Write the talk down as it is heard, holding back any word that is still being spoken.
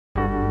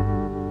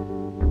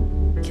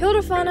Kia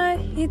ora whānau,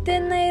 i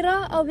tēnei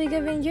rā, I'll be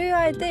giving you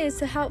ideas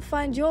to help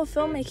find your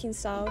filmmaking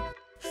style.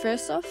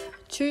 First off,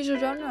 choose your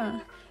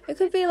genre. It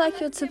could be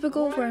like your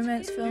typical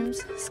romance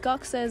films,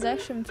 Scott's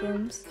action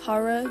films,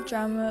 horror,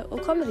 drama, or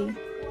comedy.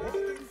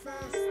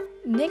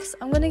 Next,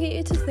 I'm going to get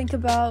you to think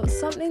about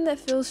something that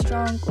feels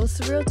strong or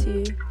surreal to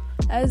you,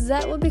 as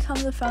that will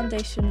become the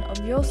foundation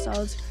of your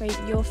style to create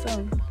your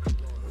film.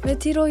 Me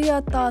tiro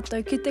ia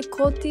tātou ki te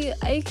koti,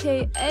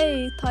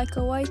 aka Taika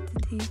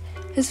Waititi.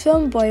 His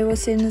film Boy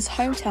was set in his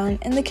hometown,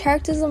 and the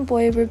characters in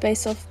Boy were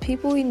based off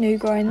people he knew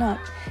growing up,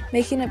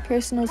 making it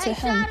personal to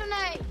him.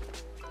 Saturday.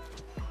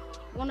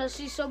 Wanna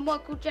see some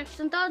Michael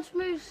Jackson dance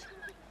moves?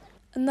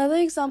 Another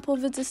example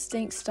of a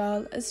distinct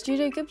style is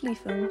Studio Ghibli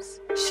films.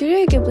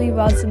 Studio Ghibli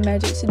rides the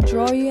magic to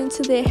draw you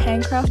into their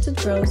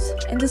handcrafted worlds,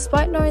 and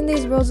despite knowing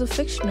these worlds are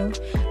fictional,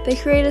 they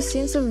create a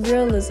sense of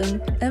realism,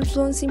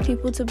 influencing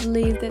people to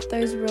believe that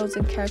those worlds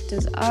and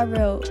characters are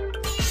real.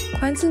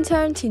 Quentin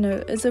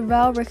Tarantino is a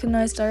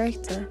well-recognized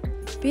director.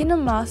 Being a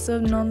master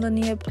of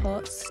non-linear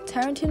plots,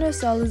 Tarantino's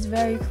style is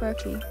very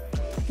quirky.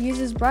 He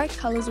uses bright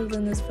colors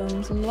within his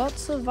films,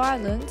 lots of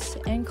violence,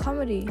 and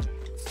comedy.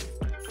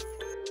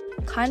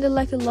 Kinda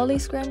like a lolly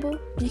scramble,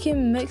 you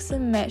can mix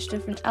and match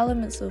different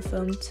elements of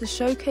film to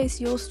showcase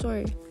your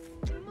story.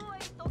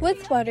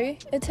 With Waru,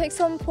 it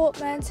takes on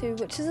portmanteau,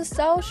 which is a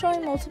style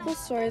showing multiple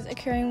stories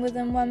occurring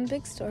within one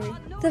big story.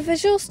 The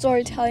visual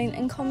storytelling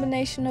in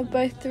combination of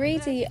both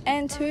 3D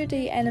and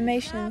 2D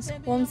animations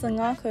warms the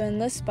Ngato in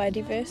this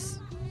Spideyverse.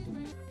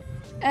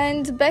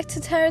 And back to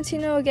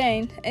Tarantino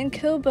again. In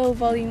Kill Bill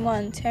Volume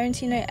 1,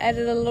 Tarantino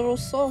added a little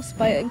sauce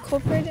by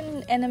incorporating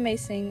an anime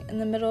scene in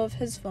the middle of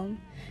his film.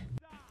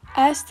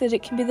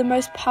 Aesthetic can be the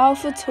most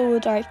powerful tool a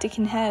director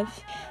can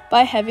have.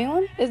 By having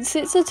one, it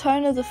sets the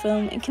tone of the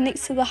film and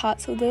connects to the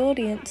hearts of the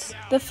audience.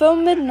 The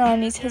film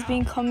mid-90s has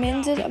been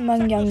commended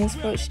among youngins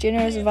for its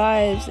generous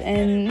vibes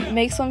and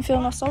makes one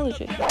feel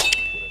nostalgic.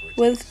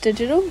 With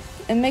digital,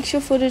 it makes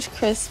your footage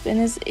crisp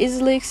and is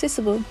easily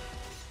accessible.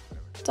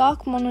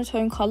 Dark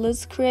monotone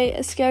colours create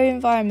a scary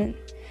environment,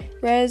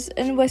 whereas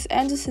in Wes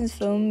Anderson's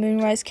film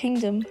Moonrise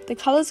Kingdom, the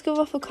colours give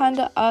off a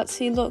kinda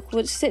artsy look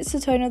which sets the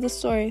tone of the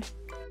story.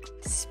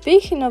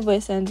 Speaking of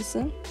Wes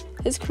Anderson,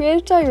 his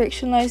creative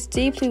direction lies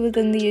deeply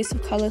within the use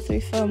of colour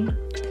through film.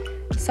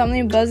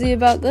 Something buzzy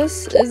about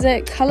this is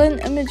that colour in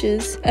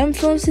images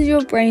influences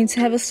your brain to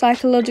have a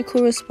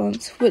psychological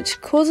response, which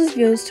causes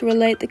viewers to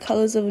relate the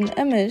colours of an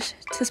image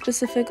to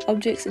specific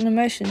objects and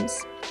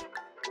emotions.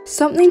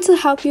 Something to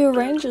help you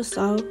arrange your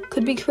style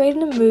could be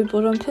creating a mood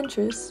board on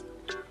Pinterest.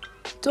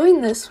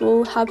 Doing this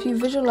will help you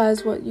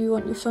visualise what you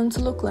want your film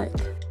to look like.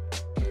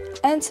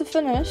 And to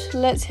finish,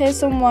 let's hear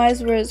some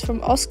wise words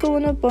from Oscar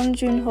winner Bong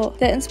Joon-ho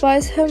that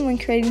inspires him when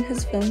creating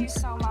his films. Thank you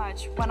so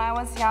much. When I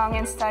was young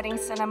and studying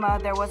cinema,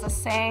 there was a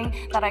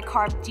saying that I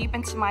carved deep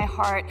into my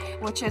heart,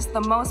 which is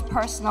the most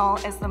personal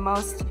is the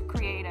most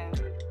creative.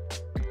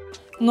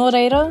 Nō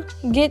reira,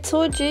 get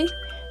toji,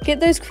 get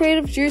those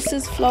creative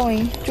juices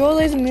flowing, draw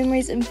those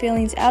memories and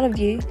feelings out of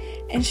you,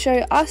 and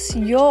show us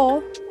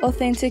your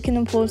authentic and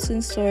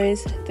important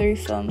stories through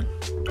film.